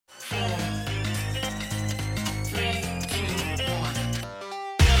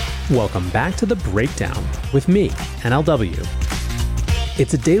Welcome back to The Breakdown with me, NLW.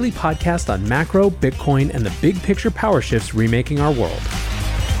 It's a daily podcast on macro, Bitcoin, and the big picture power shifts remaking our world.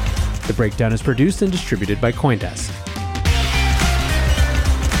 The Breakdown is produced and distributed by CoinDesk.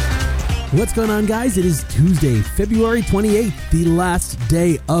 What's going on, guys? It is Tuesday, February 28th, the last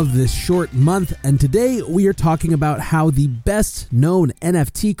day of this short month, and today we are talking about how the best known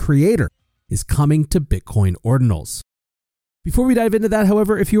NFT creator is coming to Bitcoin Ordinals. Before we dive into that,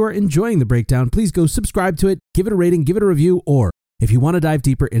 however, if you are enjoying The Breakdown, please go subscribe to it, give it a rating, give it a review, or if you want to dive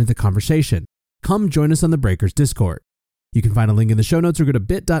deeper into the conversation, come join us on the Breakers Discord. You can find a link in the show notes or go to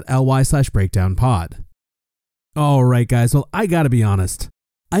bit.ly/breakdownpod. All right, guys. Well, I got to be honest.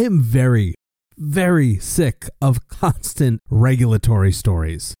 I am very, very sick of constant regulatory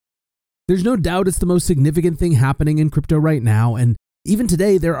stories. There's no doubt it's the most significant thing happening in crypto right now, and even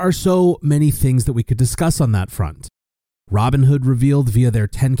today there are so many things that we could discuss on that front. Robinhood revealed via their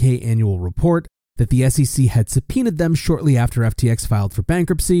 10K annual report that the SEC had subpoenaed them shortly after FTX filed for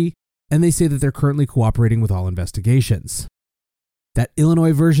bankruptcy, and they say that they're currently cooperating with all investigations. That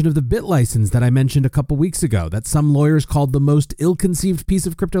Illinois version of the BitLicense that I mentioned a couple weeks ago, that some lawyers called the most ill-conceived piece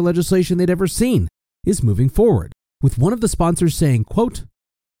of crypto legislation they'd ever seen, is moving forward, with one of the sponsors saying, quote,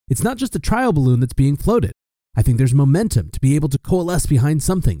 "It's not just a trial balloon that's being floated. I think there's momentum to be able to coalesce behind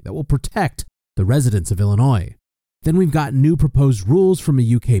something that will protect the residents of Illinois." Then we've got new proposed rules from a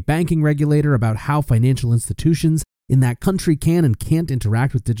UK banking regulator about how financial institutions in that country can and can't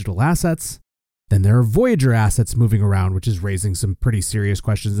interact with digital assets. Then there are Voyager assets moving around, which is raising some pretty serious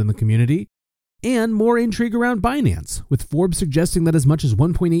questions in the community. And more intrigue around Binance, with Forbes suggesting that as much as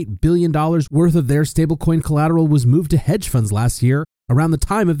 $1.8 billion worth of their stablecoin collateral was moved to hedge funds last year around the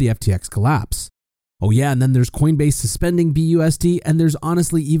time of the FTX collapse. Oh yeah, and then there's Coinbase suspending BUSD, and there's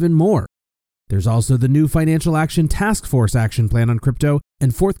honestly even more. There's also the new Financial Action Task Force action plan on crypto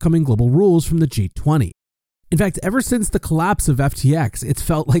and forthcoming global rules from the G20. In fact, ever since the collapse of FTX, it's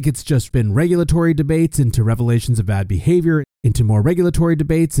felt like it's just been regulatory debates into revelations of bad behavior, into more regulatory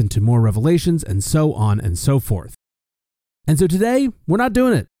debates, into more revelations, and so on and so forth. And so today, we're not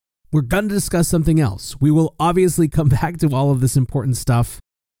doing it. We're going to discuss something else. We will obviously come back to all of this important stuff,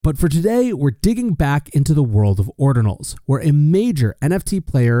 but for today, we're digging back into the world of Ordinals, where a major NFT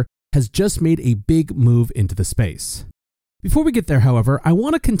player has just made a big move into the space. Before we get there, however, I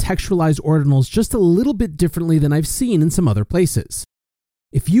want to contextualize Ordinals just a little bit differently than I've seen in some other places.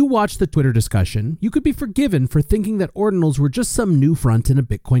 If you watch the Twitter discussion, you could be forgiven for thinking that Ordinals were just some new front in a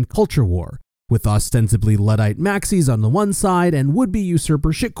Bitcoin culture war, with ostensibly Luddite maxis on the one side and would-be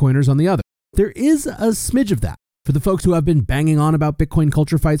usurper shitcoiners on the other. There is a smidge of that. For the folks who have been banging on about Bitcoin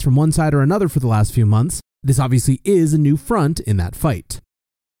culture fights from one side or another for the last few months, this obviously is a new front in that fight.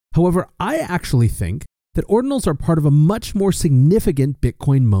 However, I actually think that Ordinals are part of a much more significant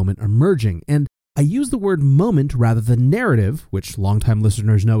Bitcoin moment emerging, and I use the word moment rather than narrative, which longtime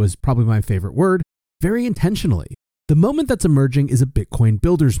listeners know is probably my favorite word, very intentionally. The moment that's emerging is a Bitcoin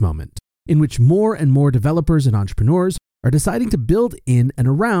builders moment, in which more and more developers and entrepreneurs are deciding to build in and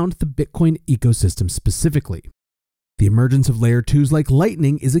around the Bitcoin ecosystem specifically. The emergence of layer 2s like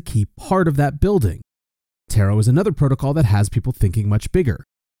Lightning is a key part of that building. Taro is another protocol that has people thinking much bigger.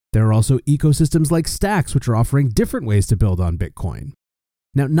 There are also ecosystems like Stacks, which are offering different ways to build on Bitcoin.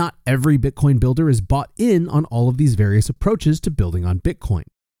 Now, not every Bitcoin builder is bought in on all of these various approaches to building on Bitcoin.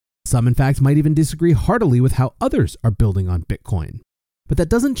 Some, in fact, might even disagree heartily with how others are building on Bitcoin. But that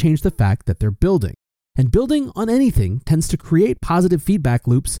doesn't change the fact that they're building. And building on anything tends to create positive feedback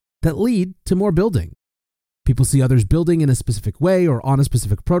loops that lead to more building. People see others building in a specific way or on a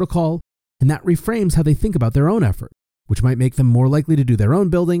specific protocol, and that reframes how they think about their own effort, which might make them more likely to do their own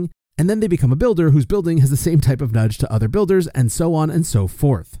building, and then they become a builder whose building has the same type of nudge to other builders, and so on and so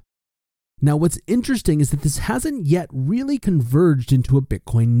forth. Now, what's interesting is that this hasn't yet really converged into a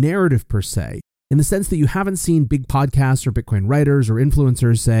Bitcoin narrative per se, in the sense that you haven't seen big podcasts or Bitcoin writers or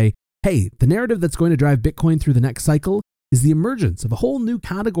influencers say, hey, the narrative that's going to drive Bitcoin through the next cycle is the emergence of a whole new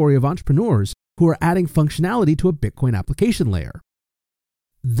category of entrepreneurs who are adding functionality to a Bitcoin application layer.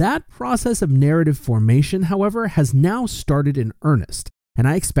 That process of narrative formation, however, has now started in earnest, and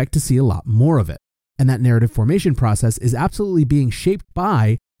I expect to see a lot more of it. And that narrative formation process is absolutely being shaped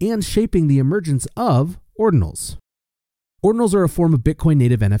by and shaping the emergence of Ordinals. Ordinals are a form of Bitcoin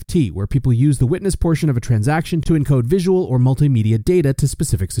native NFT, where people use the witness portion of a transaction to encode visual or multimedia data to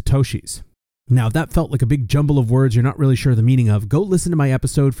specific satoshis. Now, if that felt like a big jumble of words you're not really sure the meaning of, go listen to my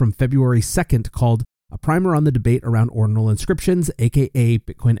episode from February 2nd called A Primer on the Debate Around Ordinal Inscriptions, aka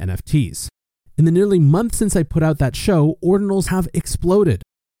Bitcoin NFTs. In the nearly month since I put out that show, Ordinals have exploded.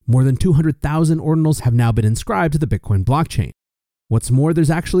 More than 200,000 Ordinals have now been inscribed to the Bitcoin blockchain. What's more, there's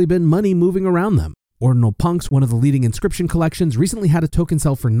actually been money moving around them. Ordinal Punks, one of the leading inscription collections, recently had a token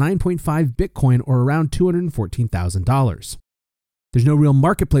sell for 9.5 Bitcoin or around $214,000. There's no real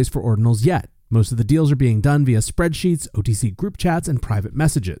marketplace for ordinals yet. Most of the deals are being done via spreadsheets, OTC group chats, and private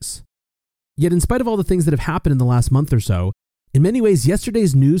messages. Yet in spite of all the things that have happened in the last month or so, in many ways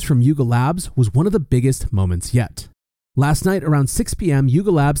yesterday's news from Yuga Labs was one of the biggest moments yet. Last night around 6 p.m.,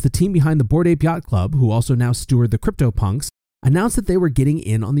 Yuga Labs, the team behind the Bored Ape Yacht Club, who also now steward the CryptoPunks, announced that they were getting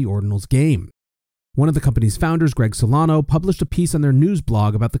in on the Ordinals game. One of the company's founders, Greg Solano, published a piece on their news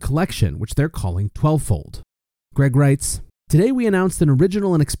blog about the collection, which they're calling 12-fold. Greg writes, "Today we announced an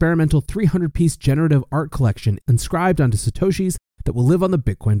original and experimental 300-piece generative art collection inscribed onto Satoshis that will live on the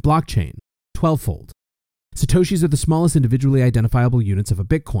Bitcoin blockchain, 12-fold. Satoshis are the smallest individually identifiable units of a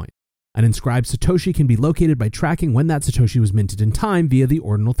Bitcoin. An inscribed Satoshi can be located by tracking when that Satoshi was minted in time via the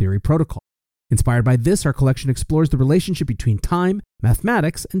Ordinal Theory protocol. Inspired by this, our collection explores the relationship between time,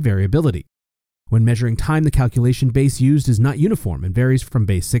 mathematics, and variability. When measuring time, the calculation base used is not uniform and varies from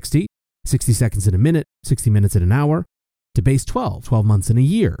base 60, 60 seconds in a minute, 60 minutes in an hour, to base 12, 12 months in a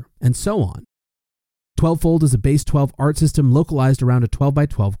year, and so on. 12-fold is a base 12 art system localized around a 12 by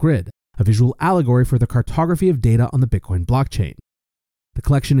 12 grid, a visual allegory for the cartography of data on the Bitcoin blockchain. The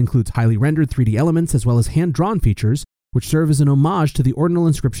collection includes highly rendered 3D elements as well as hand-drawn features, which serve as an homage to the ordinal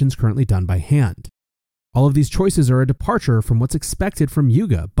inscriptions currently done by hand. All of these choices are a departure from what's expected from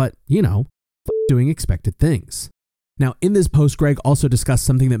Yuga, but, doing expected things." Now, in this post, Greg also discussed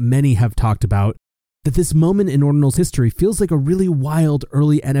something that many have talked about, that this moment in Ordinals history feels like a really wild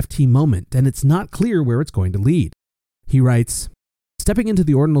early NFT moment, and it's not clear where it's going to lead. He writes, "Stepping into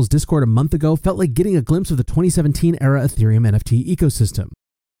the Ordinals Discord a month ago felt like getting a glimpse of the 2017 era Ethereum NFT ecosystem.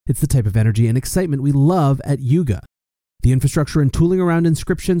 It's the type of energy and excitement we love at Yuga. The infrastructure and tooling around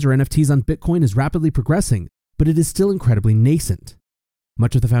inscriptions or NFTs on Bitcoin is rapidly progressing, but it is still incredibly nascent.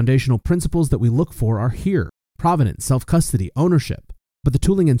 Much of the foundational principles that we look for are here: provenance, self-custody, ownership. But the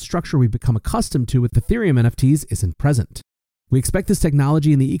tooling and structure we've become accustomed to with Ethereum NFTs isn't present. We expect this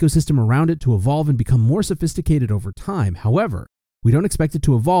technology and the ecosystem around it to evolve and become more sophisticated over time. However, we don't expect it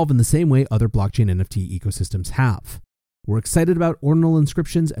to evolve in the same way other blockchain NFT ecosystems have. We're excited about ordinal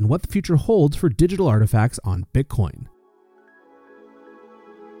inscriptions and what the future holds for digital artifacts on Bitcoin."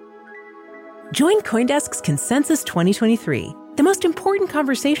 Join CoinDesk's Consensus 2023, the most important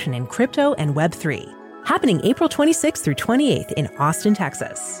conversation in crypto and Web3, happening April 26th through 28th in Austin,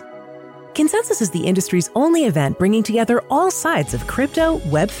 Texas. Consensus is the industry's only event bringing together all sides of crypto,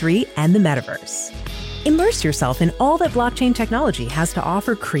 Web3, and the metaverse. Immerse yourself in all that blockchain technology has to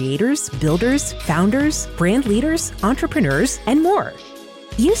offer creators, builders, founders, brand leaders, entrepreneurs, and more.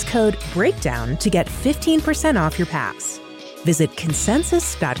 Use code BREAKDOWN to get 15% off your pass. Visit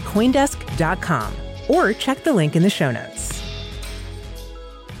consensus.coindesk.com or check the link in the show notes.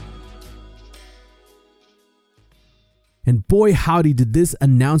 And boy howdy did this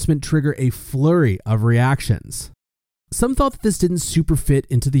announcement trigger a flurry of reactions. Some thought that this didn't super fit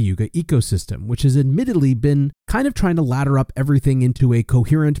into the Yuga ecosystem, which has admittedly been kind of trying to ladder up everything into a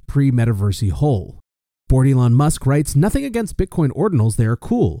coherent pre-metaversy whole. Bored Elon Musk writes, "Nothing against Bitcoin ordinals, they are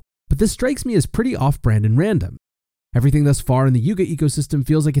cool, but this strikes me as pretty off-brand and random. Everything thus far in the Yuga ecosystem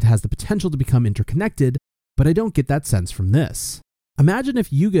feels like it has the potential to become interconnected, but I don't get that sense from this. Imagine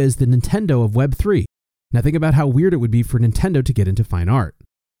if Yuga is the Nintendo of Web3. Now think about how weird it would be for Nintendo to get into fine art."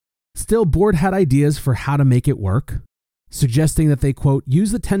 Still, Bored had ideas for how to make it work, suggesting that they, quote,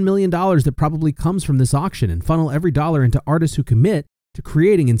 "use the $10 million that probably comes from this auction and funnel every dollar into artists who commit to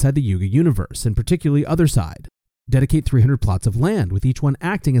creating inside the Yuga universe, and particularly Otherside. Dedicate 300 plots of land, with each one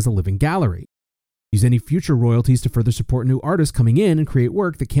acting as a living gallery. Use any future royalties to further support new artists coming in and create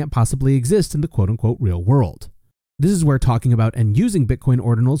work that can't possibly exist in the quote-unquote real world." This is where talking about and using Bitcoin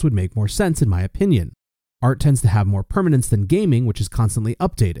ordinals would make more sense in my opinion. Art tends to have more permanence than gaming, which is constantly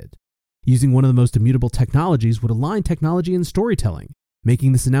updated. Using one of the most immutable technologies would align technology and storytelling,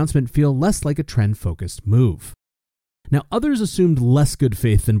 making this announcement feel less like a trend-focused move. Now, others assumed less good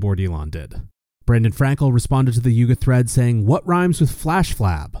faith than Bored Elon did. Brandon Frankel responded to the Yuga thread saying, "What rhymes with flash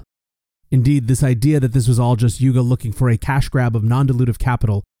flab?" Indeed, this idea that this was all just Yuga looking for a cash grab of non-dilutive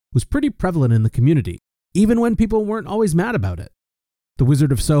capital was pretty prevalent in the community, even when people weren't always mad about it. The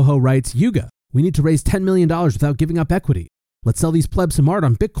Wizard of Soho writes, "Yuga, we need to raise $10 million without giving up equity. Let's sell these plebs some art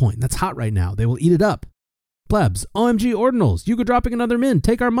on Bitcoin. That's hot right now. They will eat it up. Plebs, OMG ordinals, Yuga dropping another mint.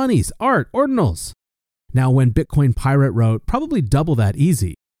 Take our monies. Art, ordinals." Now, when Bitcoin Pirate wrote, "Probably double that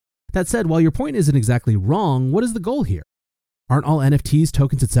easy." That said, while your point isn't exactly wrong, what is the goal here? Aren't all NFTs,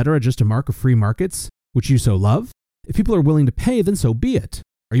 tokens, etc. just a mark of free markets, which you so love? If people are willing to pay, then so be it.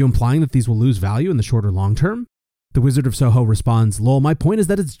 Are you implying that these will lose value in the short or long term? The Wizard of Soho responds, "Lol, my point is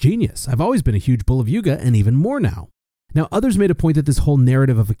that it's genius. I've always been a huge bull of Yuga and even more now." Now, others made a point that this whole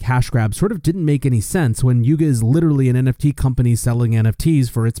narrative of a cash grab sort of didn't make any sense when Yuga is literally an NFT company selling NFTs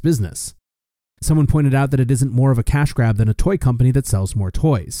for its business. Someone pointed out that it isn't more of a cash grab than a toy company that sells more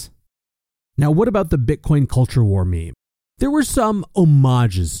toys. Now, what about the Bitcoin culture war meme? There were some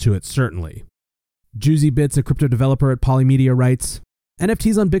homages to it, certainly. Juicy Bits, a crypto developer at Polymedia, writes,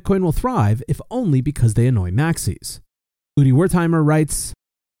 "NFTs on Bitcoin will thrive, if only because they annoy maxis." Udi Wertheimer writes,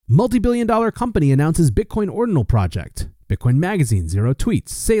 "Multi-billion-dollar company announces Bitcoin Ordinal project. Bitcoin Magazine, 0 tweets.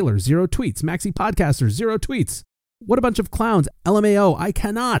 Sailor, 0 tweets. Maxi Podcasters, 0 tweets. What a bunch of clowns. LMAO, I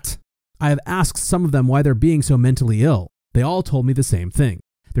cannot. I have asked some of them why they're being so mentally ill. They all told me the same thing.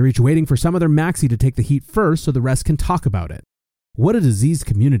 They're each waiting for some other maxi to take the heat first so the rest can talk about it. What a diseased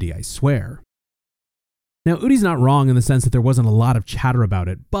community, I swear." Now, Udi's not wrong in the sense that there wasn't a lot of chatter about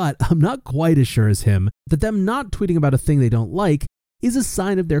it, but I'm not quite as sure as him that them not tweeting about a thing they don't like is a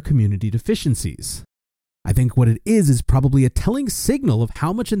sign of their community deficiencies. I think what it is probably a telling signal of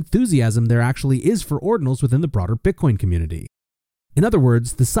how much enthusiasm there actually is for ordinals within the broader Bitcoin community. In other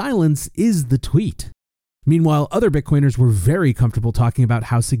words, the silence is the tweet. Meanwhile, other Bitcoiners were very comfortable talking about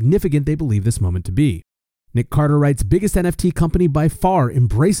how significant they believe this moment to be. Nick Carter writes, "Biggest NFT company by far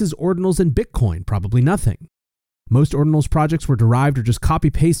embraces ordinals and Bitcoin, probably nothing. Most ordinals projects were derived or just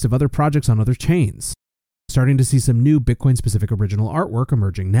copy-paste of other projects on other chains. Starting to see some new Bitcoin-specific original artwork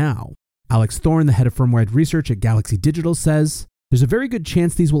emerging now." Alex Thorne, the head of firm-wide research at Galaxy Digital, says, "There's a very good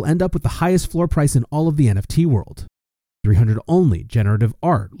chance these will end up with the highest floor price in all of the NFT world. 300 only, generative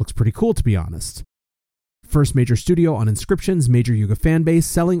art, looks pretty cool to be honest. First major studio on inscriptions, major Yuga fanbase,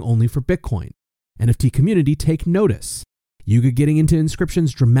 selling only for Bitcoin. NFT community take notice. Yuga getting into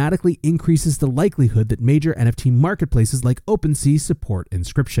inscriptions dramatically increases the likelihood that major NFT marketplaces like OpenSea support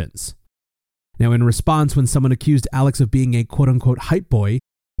inscriptions." Now, in response, when someone accused Alex of being a quote-unquote hype boy,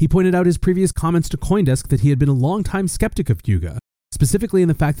 he pointed out his previous comments to CoinDesk that he had been a long-time skeptic of Yuga, specifically in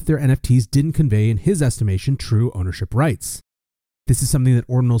the fact that their NFTs didn't convey, in his estimation, true ownership rights. This is something that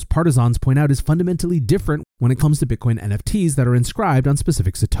Ordinals partisans point out is fundamentally different when it comes to Bitcoin NFTs that are inscribed on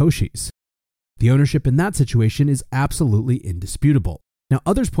specific Satoshis. The ownership in that situation is absolutely indisputable. Now,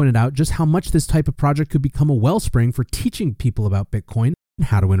 others pointed out just how much this type of project could become a wellspring for teaching people about Bitcoin and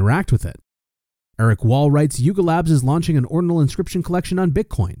how to interact with it. Eric Wall writes, "Yuga Labs is launching an ordinal inscription collection on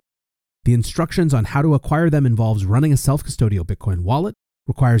Bitcoin. The instructions on how to acquire them involves running a self-custodial Bitcoin wallet,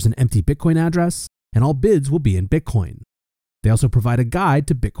 requires an empty Bitcoin address, and all bids will be in Bitcoin. They also provide a guide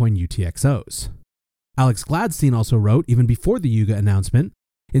to Bitcoin UTXOs." Alex Gladstein also wrote, even before the Yuga announcement,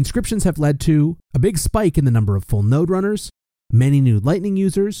 "Inscriptions have led to a big spike in the number of full node runners, many new Lightning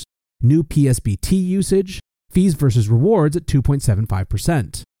users, new PSBT usage, fees versus rewards at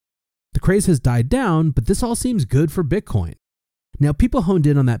 2.75%. The craze has died down, but this all seems good for Bitcoin." Now, people honed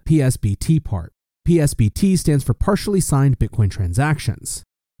in on that PSBT part. PSBT stands for Partially Signed Bitcoin Transactions.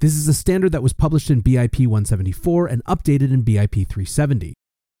 This is a standard that was published in BIP 174 and updated in BIP 370.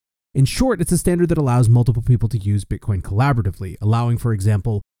 In short, it's a standard that allows multiple people to use Bitcoin collaboratively, allowing, for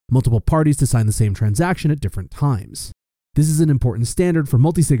example, multiple parties to sign the same transaction at different times. This is an important standard for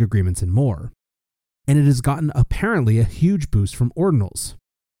multi-sig agreements and more. And it has gotten apparently a huge boost from ordinals.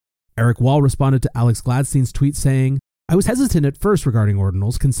 Eric Wall responded to Alex Gladstein's tweet saying, "I was hesitant at first regarding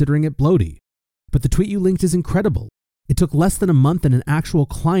ordinals, considering it bloaty. But the tweet you linked is incredible. It took less than a month and an actual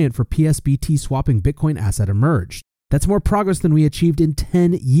client for PSBT swapping Bitcoin asset emerged. That's more progress than we achieved in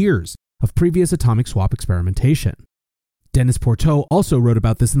 10 years of previous atomic swap experimentation." Dennis Porteau also wrote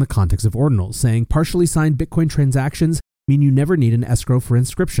about this in the context of ordinals, saying, "Partially signed Bitcoin transactions mean you never need an escrow for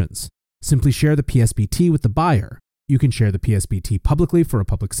inscriptions. Simply share the PSBT with the buyer. You can share the PSBT publicly for a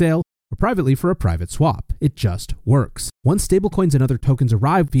public sale or privately for a private swap. It just works. Once stablecoins and other tokens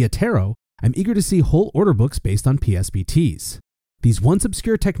arrive via Taro, I'm eager to see whole order books based on PSBTs. These once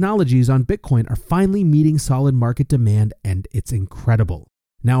obscure technologies on Bitcoin are finally meeting solid market demand, and it's incredible."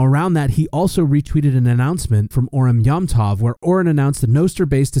 Now, around that, he also retweeted an announcement from Orem Yomtov where Oren announced a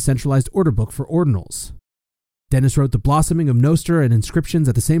Nostr-based decentralized order book for ordinals. Dennis wrote, "The blossoming of Nostr and inscriptions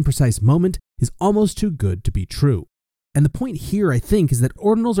at the same precise moment is almost too good to be true." And the point here, I think, is that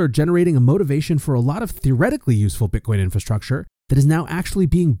ordinals are generating a motivation for a lot of theoretically useful Bitcoin infrastructure that is now actually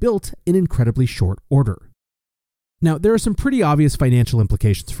being built in incredibly short order. Now, there are some pretty obvious financial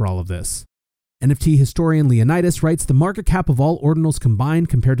implications for all of this. NFT historian Leonidas writes, "The market cap of all ordinals combined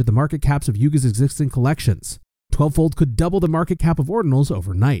compared to the market caps of Yuga's existing collections. 12-fold could double the market cap of ordinals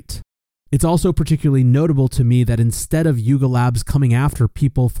overnight." It's also particularly notable to me that instead of Yuga Labs coming after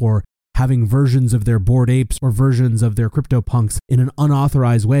people for having versions of their Bored Apes or versions of their CryptoPunks in an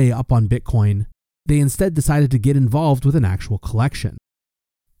unauthorized way up on Bitcoin, They instead decided to get involved with an actual collection.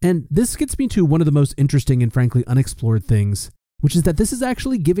 And this gets me to one of the most interesting and frankly unexplored things, which is that this is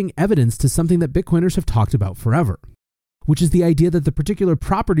actually giving evidence to something that Bitcoiners have talked about forever, which is the idea that the particular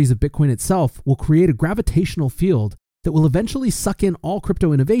properties of Bitcoin itself will create a gravitational field that will eventually suck in all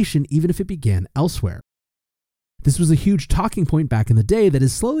crypto innovation even if it began elsewhere. This was a huge talking point back in the day that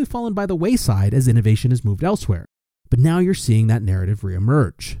has slowly fallen by the wayside as innovation has moved elsewhere, but now you're seeing that narrative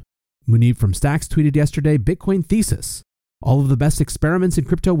reemerge. Munib from Stacks tweeted yesterday, Bitcoin thesis. All of the best experiments in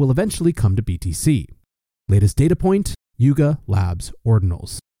crypto will eventually come to BTC. Latest data point, Yuga Labs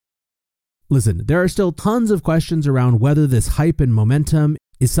Ordinals. Listen, there are still tons of questions around whether this hype and momentum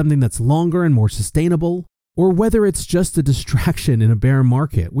is something that's longer and more sustainable, or whether it's just a distraction in a bear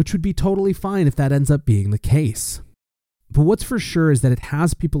market, which would be totally fine if that ends up being the case. But what's for sure is that it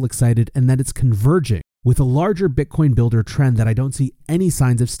has people excited and that it's converging with a larger Bitcoin builder trend that I don't see any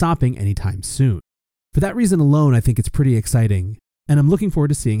signs of stopping anytime soon. For that reason alone, I think it's pretty exciting, and I'm looking forward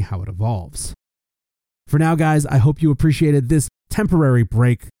to seeing how it evolves. For now, guys, I hope you appreciated this temporary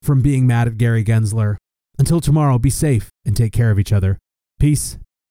break from being mad at Gary Gensler. Until tomorrow, be safe and take care of each other. Peace.